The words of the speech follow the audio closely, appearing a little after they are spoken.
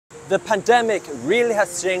The pandemic really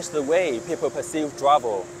has changed the way people perceive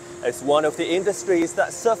travel. As one of the industries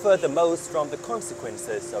that suffer the most from the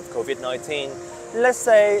consequences of COVID-19, let's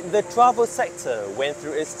say the travel sector went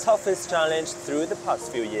through its toughest challenge through the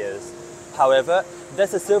past few years. However,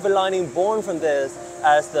 there's a silver lining born from this,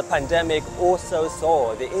 as the pandemic also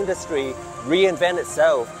saw the industry reinvent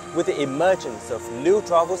itself with the emergence of new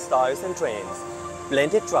travel styles and trends.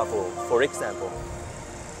 Blended travel, for example.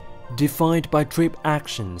 Defined by trip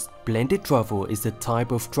actions, blended travel is a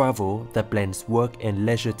type of travel that blends work and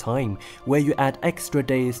leisure time, where you add extra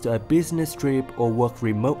days to a business trip or work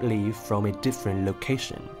remotely from a different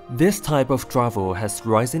location. This type of travel has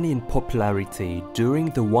risen in popularity during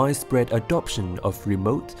the widespread adoption of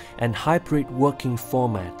remote and hybrid working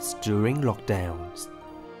formats during lockdowns.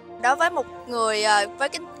 Đối với một người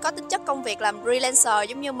có tính chất công việc làm freelancer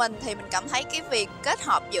giống như mình thì mình cảm thấy cái việc kết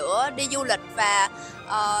hợp giữa đi du lịch và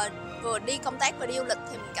vừa đi công tác vừa đi du lịch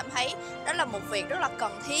thì mình cảm thấy đó là một việc rất là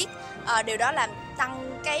cần thiết. Điều đó làm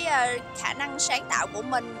tăng cái khả năng sáng tạo của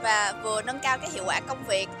mình và vừa nâng cao cái hiệu quả công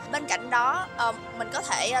việc. Bên cạnh đó mình có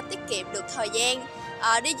thể tiết kiệm được thời gian.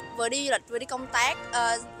 Vừa đi du lịch vừa đi công tác,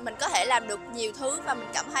 mình có thể làm được nhiều thứ và mình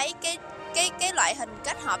cảm thấy cái loại hình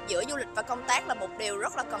kết hợp giữa du lịch và công tác là một điều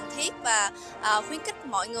rất là cần thiết và khuyến khích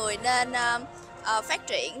mọi người nên phát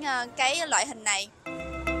triển cái loại hình này.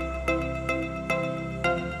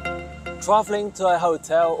 Traveling to a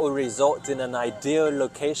hotel or resort in an ideal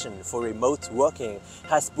location for remote working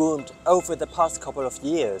has boomed over the past couple of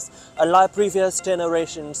years, unlike previous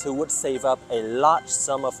generations who would save up a large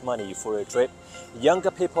sum of money for a trip.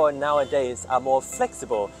 Younger people nowadays are more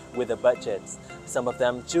flexible with their budgets. Some of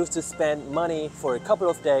them choose to spend money for a couple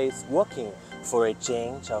of days working for a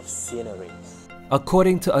change of scenery.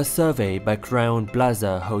 According to a survey by Crown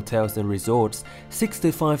Plaza Hotels and Resorts,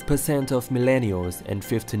 65% of millennials and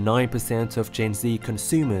 59% of Gen Z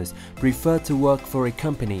consumers prefer to work for a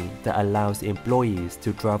company that allows employees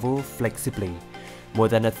to travel flexibly. More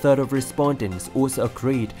than a third of respondents also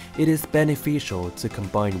agreed it is beneficial to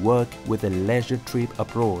combine work with a leisure trip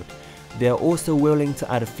abroad. They are also willing to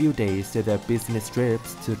add a few days to their business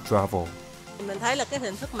trips to travel. Mình thấy là cái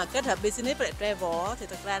hình thức mà kết hợp business và travel thì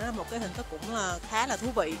thực ra nó là một cái hình thức cũng khá là thú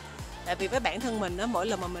vị. Tại vì với bản thân mình đó, mỗi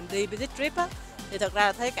lần mà mình đi business trip á, thì thực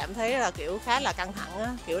ra là cảm thấy là kiểu khá là căng thẳng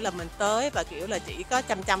á, kiểu là mình tới và kiểu là chỉ có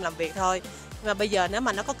chăm làm việc thôi. Nhưng mà bây giờ nếu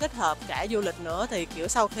mà nó có kết hợp cả du lịch nữa thì kiểu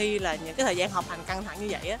sau khi là những cái thời gian học hành căng thẳng như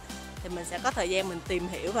vậy á, thì mình sẽ có thời gian mình tìm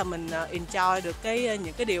hiểu và mình enjoy được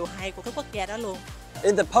những cái điều hay của cái quốc gia đó luôn.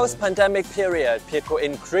 In the post-pandemic period, people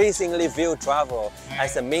increasingly view travel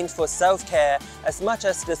as a means for self-care as much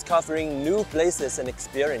as discovering new places and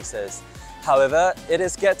experiences. However, it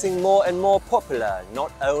is getting more and more popular,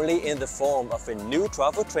 not only in the form of a new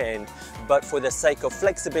travel trend, but for the sake of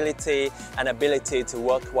flexibility and ability to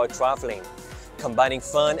work while traveling. Combining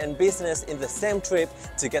fun and business in the same trip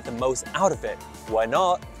to get the most out of it. Why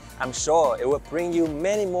not? I'm sure it will bring you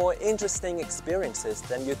many more interesting experiences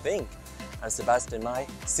than you think. I'm Sebastian Mai.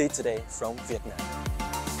 See you today from Vietnam.